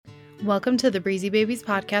Welcome to the Breezy Babies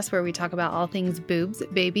podcast, where we talk about all things boobs,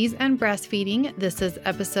 babies, and breastfeeding. This is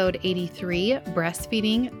episode 83,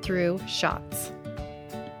 Breastfeeding Through Shots.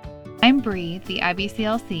 I'm Bree, the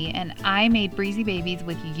IBCLC, and I made Breezy Babies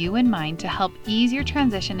with you in mind to help ease your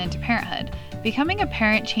transition into parenthood. Becoming a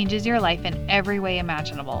parent changes your life in every way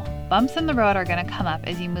imaginable. Bumps in the road are going to come up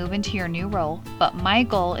as you move into your new role, but my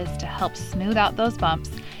goal is to help smooth out those bumps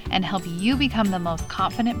and help you become the most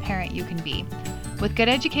confident parent you can be. With good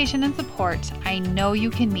education and support, I know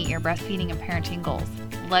you can meet your breastfeeding and parenting goals.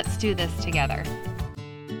 Let's do this together.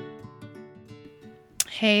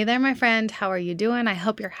 Hey there, my friend. How are you doing? I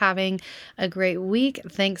hope you're having a great week.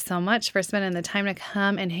 Thanks so much for spending the time to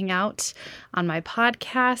come and hang out on my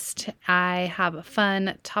podcast. I have a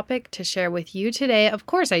fun topic to share with you today. Of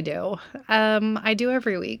course I do. I do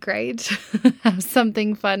every week, right? Have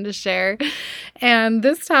something fun to share. And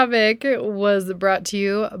this topic was brought to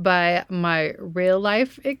you by my real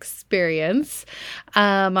life experience.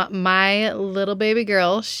 My little baby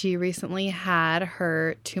girl, she recently had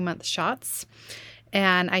her 2-month shots.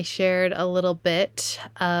 And I shared a little bit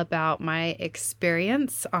about my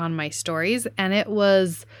experience on my stories, and it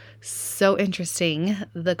was so interesting,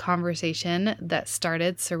 the conversation that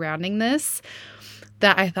started surrounding this,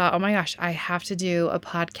 that I thought, oh my gosh, I have to do a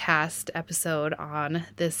podcast episode on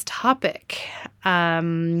this topic.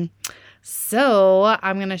 So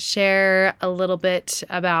I'm going to share a little bit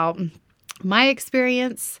about my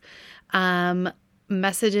experience,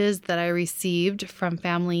 messages that I received from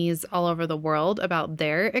families all over the world about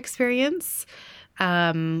their experience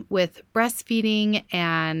with breastfeeding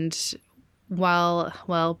and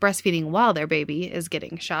breastfeeding while their baby is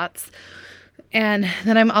getting shots. And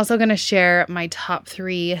then I'm also going to share my top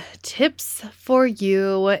 3 tips for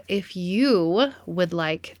you if you would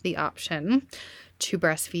like the option to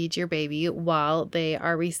breastfeed your baby while they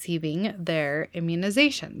are receiving their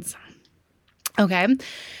immunizations. Okay.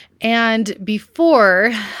 And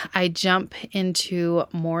before I jump into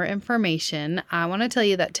more information, I want to tell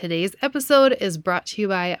you that today's episode is brought to you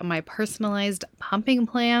by my personalized pumping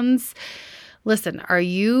plans. Listen, are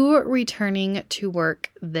you returning to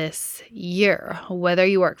work this year? Whether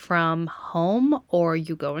you work from home or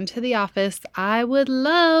you go into the office, I would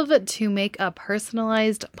love to make a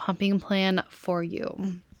personalized pumping plan for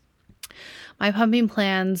you. My pumping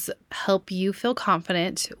plans help you feel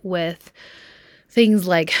confident with things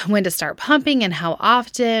like when to start pumping and how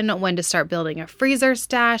often, when to start building a freezer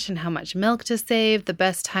stash and how much milk to save, the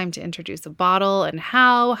best time to introduce a bottle and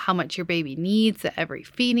how much your baby needs at every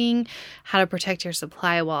feeding, how to protect your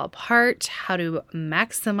supply while apart, how to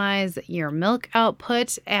maximize your milk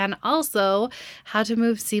output, and also how to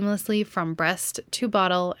move seamlessly from breast to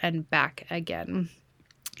bottle and back again.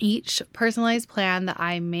 Each personalized plan that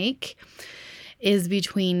I make is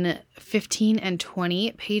between 15 and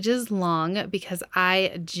 20 pages long because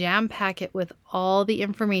I jam pack it with all the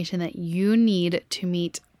information that you need to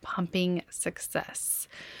meet pumping success.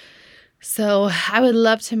 So I would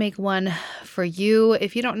love to make one for you.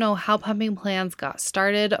 If you don't know how pumping plans got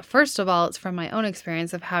started, first of all, it's from my own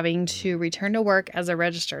experience of having to return to work as a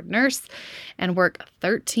registered nurse and work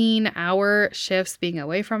 13-hour shifts being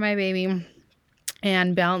away from my baby,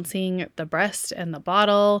 and balancing the breast and the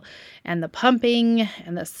bottle and the pumping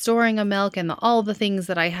and the storing of milk and all the things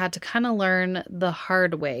that I had to kind of learn the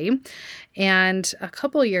hard way. And a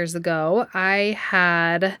couple years ago, I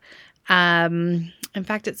had, in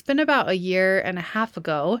fact, it's been about 1.5 years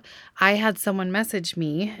ago, I had someone message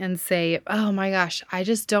me and say, oh my gosh, I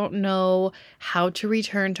just don't know how to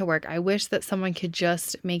return to work. I wish that someone could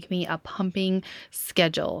just make me a pumping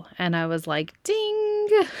schedule. And I was like, ding.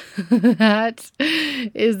 That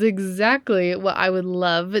is exactly what I would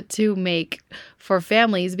love to make for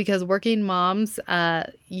families, because working moms,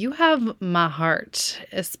 you have my heart,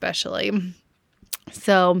 especially.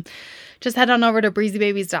 So just head on over to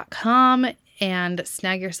breezybabies.com and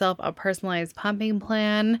snag yourself a personalized pumping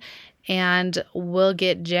plan, and we'll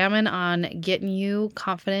get jamming on getting you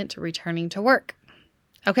confident returning to work.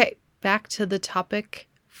 Okay, back to the topic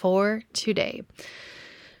for today.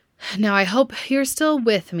 Now, I hope you're still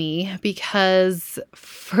with me because,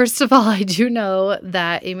 first of all, I do know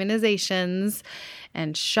that immunizations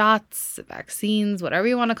and shots, vaccines, whatever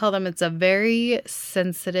you want to call them, it's a very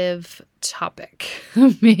sensitive topic,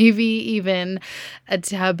 maybe even a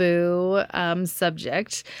taboo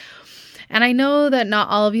subject. And I know that not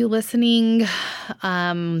all of you listening,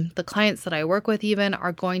 the clients that I work with even,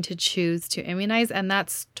 are going to choose to immunize, and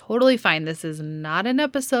that's totally fine. This is not an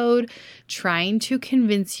episode trying to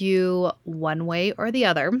convince you one way or the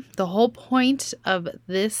other. The whole point of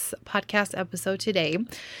this podcast episode today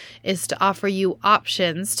is to offer you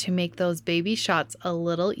options to make those baby shots a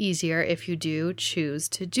little easier if you do choose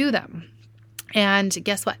to do them. And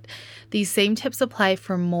guess what? These same tips apply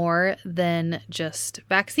for more than just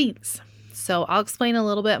vaccines. So I'll explain a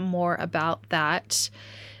little bit more about that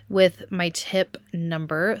with my tip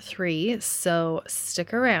number 3. So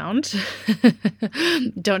stick around.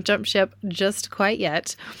 Don't jump ship just quite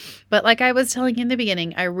yet. But like I was telling you in the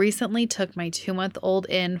beginning, I recently took my 2-month-old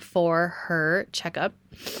in for her checkup.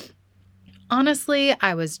 Honestly,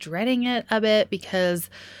 I was dreading it a bit because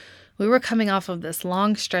we were coming off of this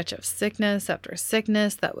long stretch of sickness after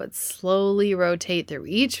sickness that would slowly rotate through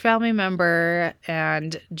each family member.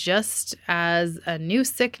 And just as a new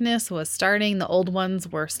sickness was starting, the old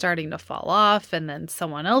ones were starting to fall off, and then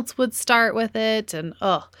someone else would start with it. And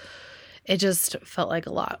it just felt like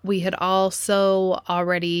a lot. We had also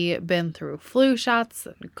already been through flu shots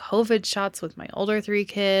and COVID shots with my older 3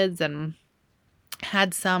 kids and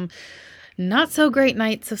had some not so great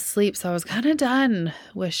nights of sleep. So I was kind of done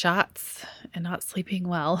with shots and not sleeping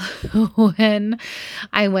well when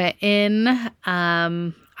I went in.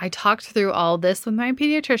 I talked through all this with my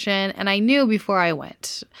pediatrician, and I knew before I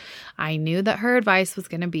went, I knew that her advice was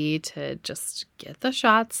going to be to just get the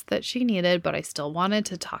shots that she needed, but I still wanted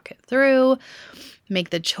to talk it through, make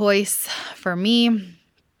the choice for me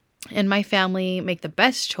and my family, make the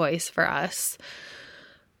best choice for us.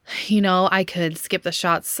 I could skip the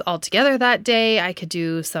shots altogether that day. I could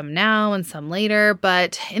do some now and some later.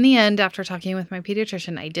 But in the end, after talking with my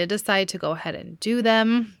pediatrician, I did decide to go ahead and do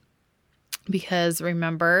them because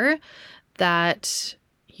remember that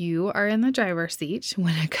you are in the driver's seat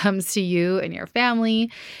when it comes to you and your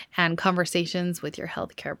family and conversations with your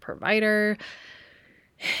healthcare provider.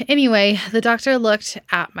 Anyway, the doctor looked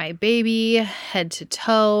at my baby head to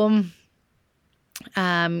toe.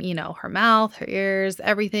 Her mouth, her ears,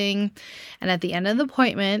 everything. And at the end of the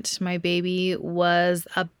appointment, my baby was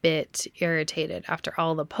a bit irritated after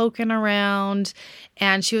all the poking around.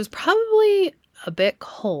 And she was probably a bit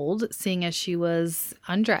cold, seeing as she was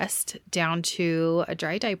undressed down to a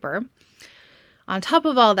dry diaper. On top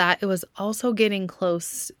of all that, it was also getting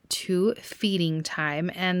close to feeding time.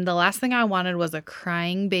 And the last thing I wanted was a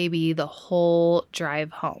crying baby the whole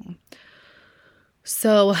drive home.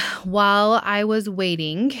 So while I was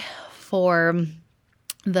waiting for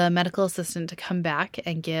the medical assistant to come back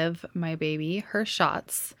and give my baby her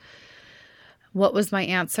shots, what was my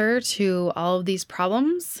answer to all of these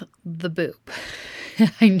problems? The boob.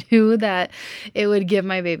 I knew that it would give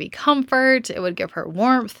my baby comfort, it would give her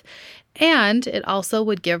warmth, and it also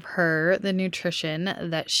would give her the nutrition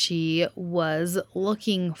that she was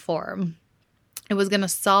looking for. It was going to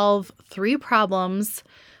solve 3 problems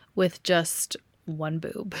with just one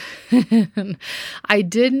boob. I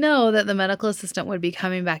did know that the medical assistant would be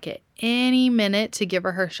coming back at any minute to give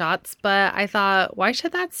her shots, but I thought, why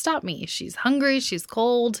should that stop me? She's hungry, she's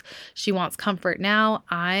cold, she wants comfort now.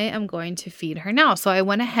 I am going to feed her now. So I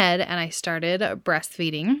went ahead and I started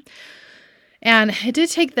breastfeeding. And it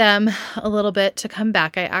did take them a little bit to come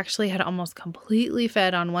back. I actually had almost completely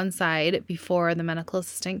fed on one side before the medical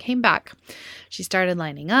assistant came back. She started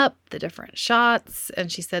lining up the different shots,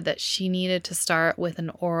 and she said that she needed to start with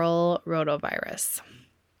an oral rotavirus,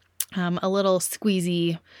 a little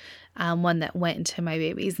squeezy one that went into my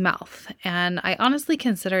baby's mouth. And I honestly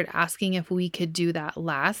considered asking if we could do that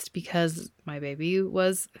last because my baby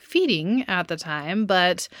was feeding at the time,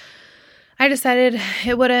 but I decided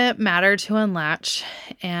it wouldn't matter to unlatch,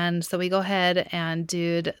 and so we go ahead and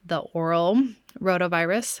did the oral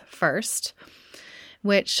rotavirus first,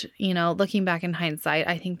 which, looking back in hindsight,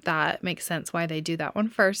 I think that makes sense why they do that one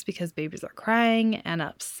first, because babies are crying and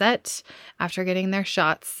upset after getting their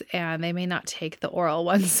shots, and they may not take the oral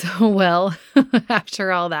one so well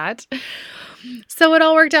after all that. So it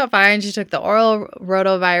all worked out fine. She took the oral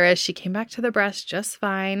rotavirus. She came back to the breast just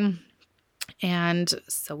fine. And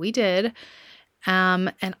so we did.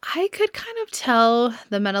 And I could kind of tell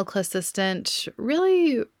the medical assistant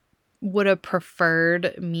really would have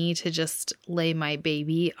preferred me to just lay my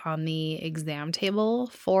baby on the exam table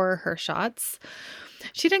for her shots.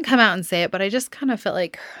 She didn't come out and say it, but I just kind of felt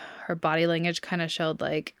like her body language kind of showed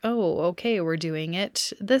like, oh, okay, we're doing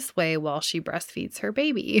it this way while she breastfeeds her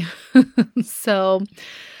baby. So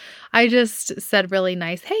I just said really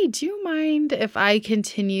nice, hey, do you mind if I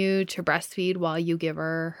continue to breastfeed while you give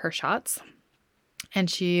her shots? And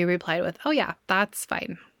she replied with, oh yeah, that's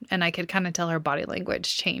fine. And I could kind of tell her body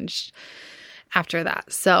language changed after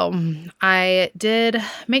that. So I did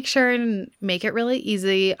make sure and make it really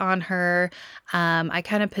easy on her. I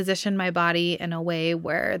kind of positioned my body in a way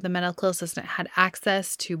where the medical assistant had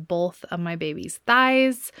access to both of my baby's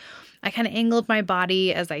thighs. I kind of angled my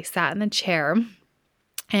body as I sat in the chair.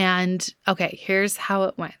 And okay, here's how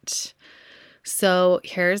it went. So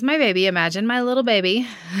here's my baby. Imagine my little baby,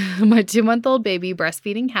 my 2-month-old baby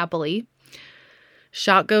breastfeeding happily.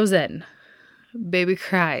 Shot goes in. Baby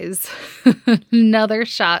cries. Another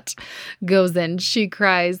shot goes in. She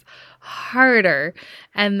cries harder.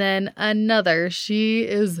 And then another. She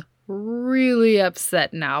is really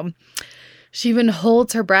upset now. She even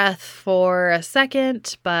holds her breath for a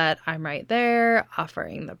second, but I'm right there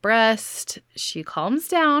offering the breast. She calms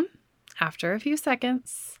down after a few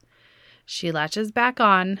seconds. She latches back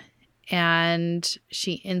on and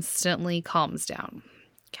she instantly calms down.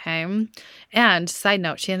 Okay. And side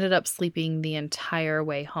note, she ended up sleeping the entire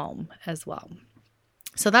way home as well.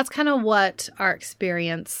 So that's kind of what our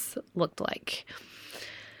experience looked like.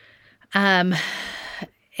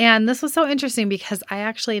 And this was so interesting because I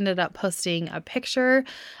actually ended up posting a picture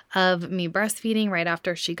of me breastfeeding right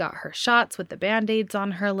after she got her shots with the Band-Aids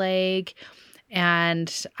on her leg.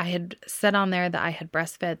 And I had said on there that I had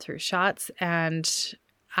breastfed through shots, and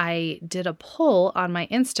I did a poll on my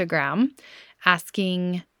Instagram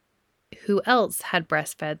asking who else had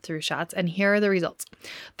breastfed through shots. And here are the results.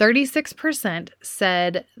 36%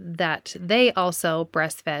 said that they also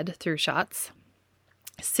breastfed through shots.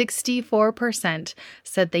 64%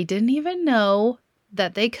 said they didn't even know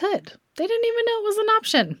that they could. They didn't even know it was an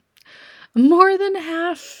option. More than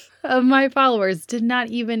half of my followers did not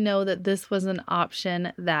even know that this was an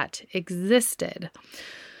option that existed.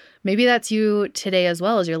 Maybe that's you today as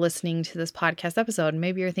well as you're listening to this podcast episode.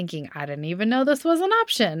 Maybe you're thinking, I didn't even know this was an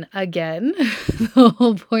option. Again, the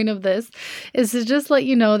whole point of this is to just let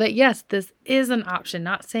you know that yes, this is an option.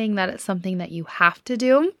 Not saying that it's something that you have to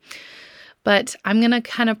do. But I'm going to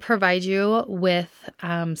kind of provide you with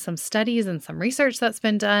some studies and some research that's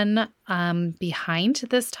been done behind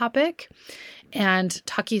this topic and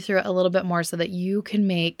talk you through it a little bit more so that you can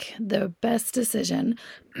make the best decision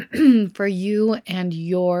for you and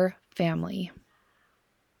your family.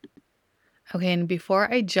 Okay, and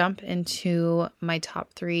before I jump into my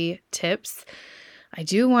top 3 tips, I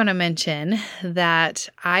do want to mention that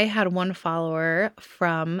I had one follower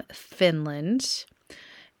from Finland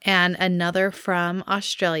and another from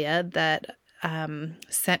Australia that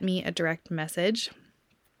sent me a direct message.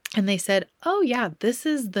 And they said, oh yeah, this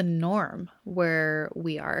is the norm where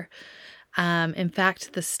we are. In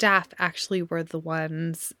fact, the staff actually were the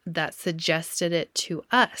ones that suggested it to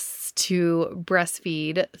us to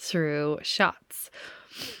breastfeed through shots.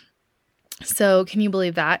 So can you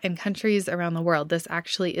believe that? In countries around the world, this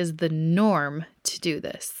actually is the norm to do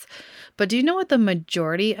this. But do you know what the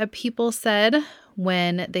majority of people said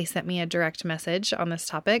when they sent me a direct message on this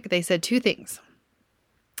topic? They said 2 things.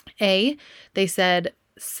 A, they said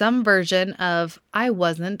some version of I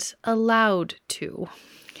wasn't allowed to.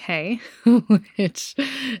 Okay, which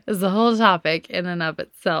is a whole topic in and of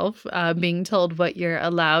itself, being told what you're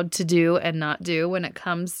allowed to do and not do when it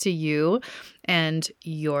comes to you and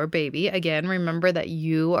your baby. Again, remember that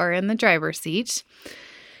you are in the driver's seat.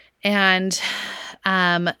 And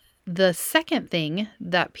the second thing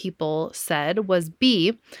that people said was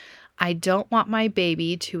B, I don't want my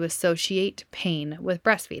baby to associate pain with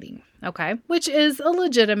breastfeeding. Okay, which is a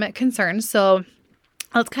legitimate concern. So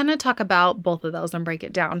let's kind of talk about both of those and break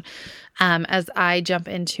it down as I jump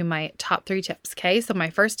into my top 3 tips. Okay, so my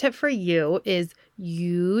first tip for you is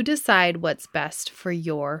you decide what's best for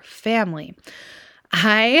your family.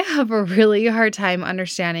 I have a really hard time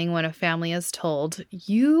understanding when a family is told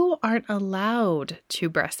you aren't allowed to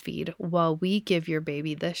breastfeed while we give your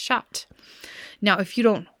baby this shot. Now, if you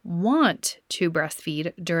don't want to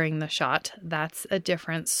breastfeed during the shot, that's a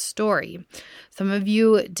different story. Some of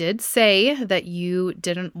you did say that you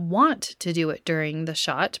didn't want to do it during the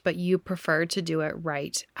shot, but you prefer to do it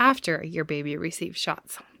right after your baby receives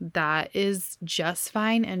shots. That is just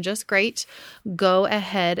fine and just great. Go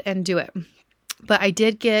ahead and do it. But I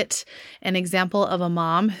did get an example of a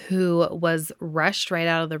mom who was rushed right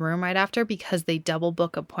out of the room right after because they double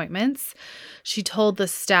book appointments. She told the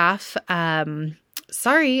staff,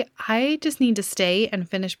 sorry, I just need to stay and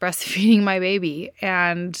finish breastfeeding my baby.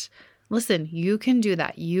 And listen, you can do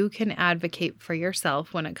that. You can advocate for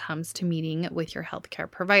yourself when it comes to meeting with your healthcare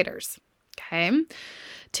providers. Okay.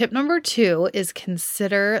 Tip number 2 is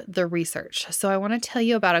consider the research. So I want to tell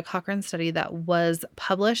you about a Cochrane study that was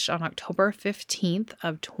published on October 15th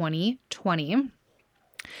of 2020.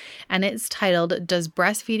 And it's titled, Does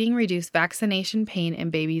Breastfeeding Reduce Vaccination Pain in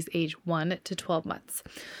Babies Age 1 to 12 Months?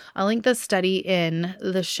 I'll link this study in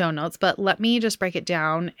the show notes, but let me just break it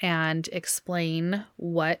down and explain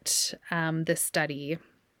what this study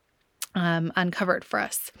uncovered for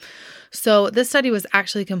us. So this study was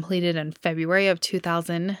actually completed in February of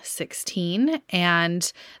 2016,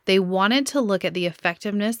 and they wanted to look at the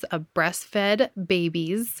effectiveness of breastfed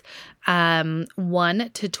babies 1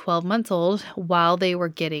 to 12 months old while they were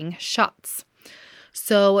getting shots.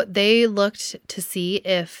 So they looked to see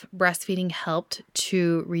if breastfeeding helped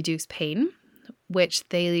to reduce pain, which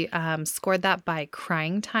they scored that by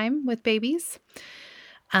crying time with babies.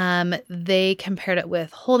 They compared it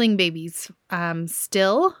with holding babies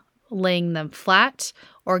still, laying them flat,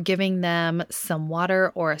 or giving them some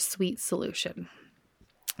water or a sweet solution.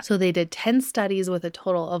 So they did 10 studies with a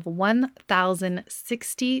total of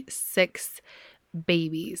 1,066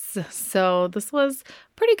 babies. So this was a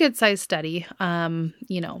pretty good sized study,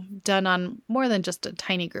 done on more than just a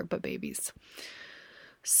tiny group of babies.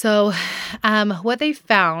 So what they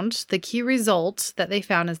found, the key result that they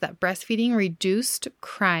found is that breastfeeding reduced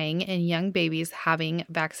crying in young babies having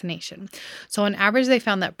vaccination. So on average, they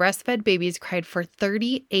found that breastfed babies cried for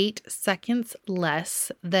 38 seconds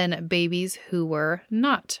less than babies who were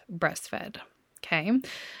not breastfed. Okay.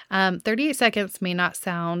 38 seconds may not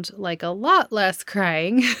sound like a lot less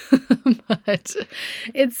crying, but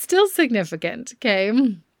it's still significant. Okay.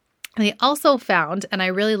 They also found, and I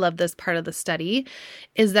really love this part of the study,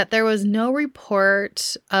 is that there was no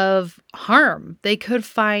report of harm. They could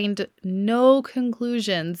find no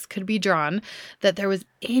conclusions could be drawn that there was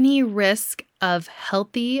any risk of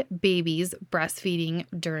healthy babies breastfeeding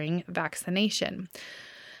during vaccination.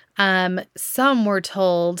 Some were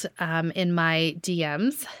told in my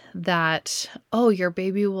DMs that, oh, your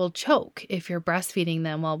baby will choke if you're breastfeeding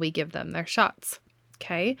them while we give them their shots.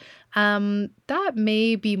 Okay. That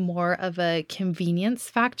may be more of a convenience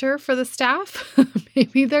factor for the staff.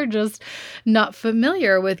 Maybe they're just not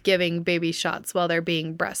familiar with giving baby shots while they're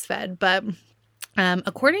being breastfed. But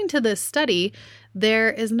according to this study,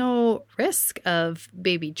 there is no risk of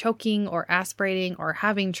baby choking or aspirating or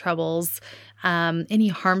having troubles, any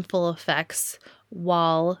harmful effects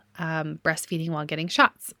while breastfeeding while getting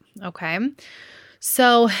shots. Okay.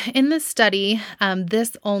 So in this study,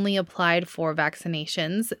 this only applied for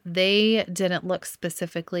vaccinations. They didn't look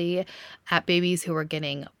specifically at babies who were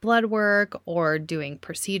getting blood work or doing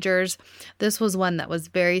procedures. This was one that was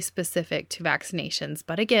very specific to vaccinations.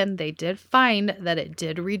 But again, they did find that it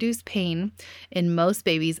did reduce pain in most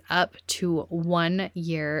babies up to 1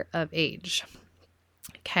 year of age.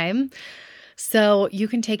 Okay. So you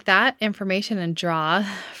can take that information and draw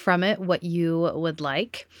from it what you would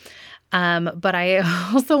like. But I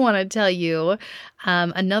also want to tell you,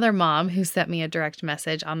 another mom who sent me a direct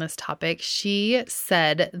message on this topic, she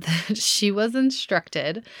said that she was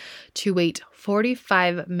instructed to wait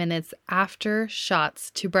 45 minutes after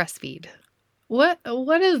shots to breastfeed. What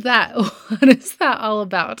is that? What is that all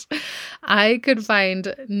about? I could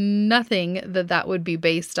find nothing that would be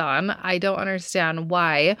based on. I don't understand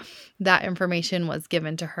why that information was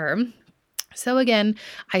given to her. So again,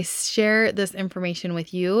 I share this information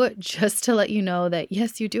with you just to let you know that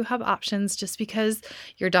yes, you do have options. Just because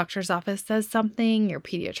your doctor's office says something, your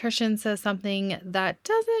pediatrician says something, that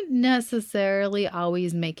doesn't necessarily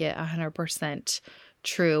always make it 100%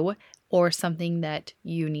 true or something that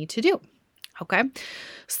you need to do. Okay.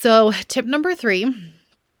 So tip number 3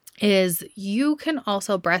 is you can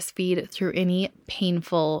also breastfeed through any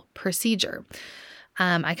painful procedure.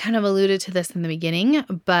 I kind of alluded to this in the beginning,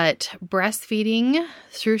 but breastfeeding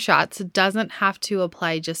through shots doesn't have to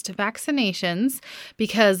apply just to vaccinations,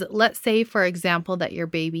 because let's say, for example, that your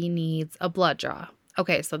baby needs a blood draw.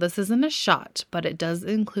 Okay, so this isn't a shot, but it does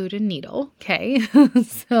include a needle. Okay,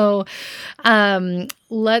 so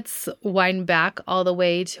let's wind back all the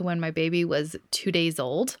way to when my baby was 2 days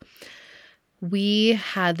old. We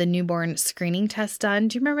had the newborn screening test done.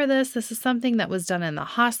 Do you remember this? This is something that was done in the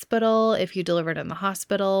hospital. If you delivered in the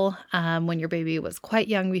hospital when your baby was quite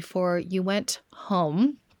young before you went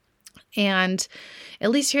home. And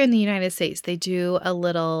at least here in the United States, they do a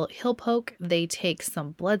little heel poke. They take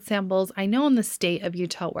some blood samples. I know in the state of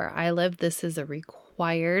Utah where I live, this is a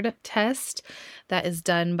required test that is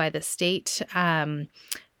done by the state.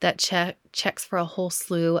 That checks for a whole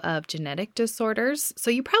slew of genetic disorders. So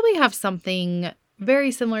you probably have something very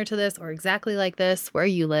similar to this or exactly like this where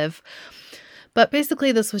you live. But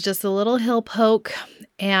basically, this was just a little heel poke,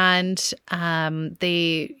 and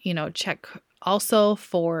they, check also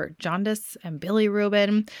for jaundice and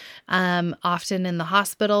bilirubin, often in the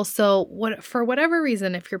hospital. So for whatever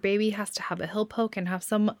reason, if your baby has to have a heel poke and have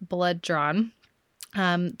some blood drawn,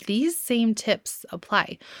 these same tips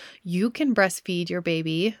apply. You can breastfeed your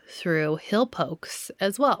baby through heel pokes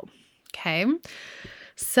as well. Okay.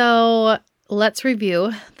 So let's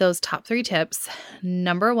review those top 3 tips.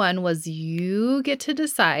 Number 1 was you get to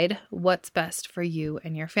decide what's best for you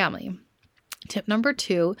and your family. Tip number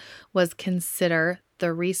 2 was consider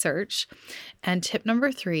the research. And tip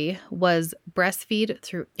number 3 was breastfeed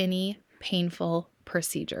through any painful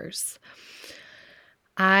procedures.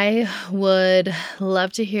 I would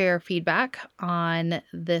love to hear your feedback on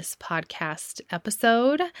this podcast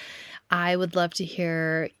episode. I would love to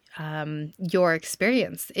hear your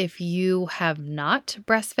experience. If you have not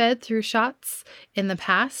breastfed through shots in the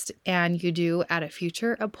past and you do at a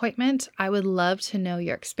future appointment, I would love to know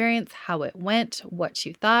your experience, how it went, what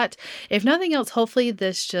you thought. If nothing else, hopefully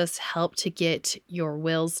this just helped to get your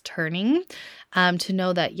wheels turning, to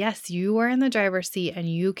know that yes, you are in the driver's seat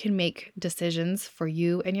and you can make decisions for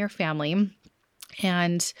you and your family.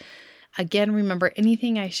 And again, remember,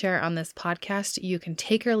 anything I share on this podcast, you can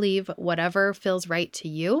take or leave whatever feels right to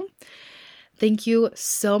you. Thank you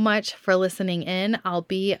so much for listening in. I'll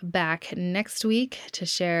be back next week to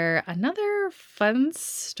share another fun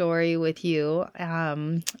story with you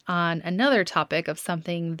on another topic of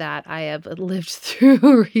something that I have lived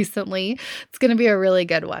through recently. It's going to be a really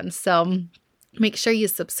good one. So make sure you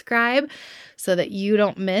subscribe so that you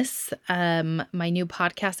don't miss my new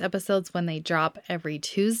podcast episodes when they drop every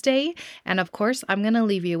Tuesday. And of course, I'm going to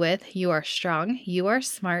leave you with, you are strong, you are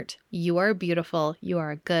smart, you are beautiful, you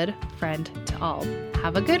are a good friend to all.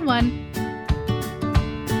 Have a good one.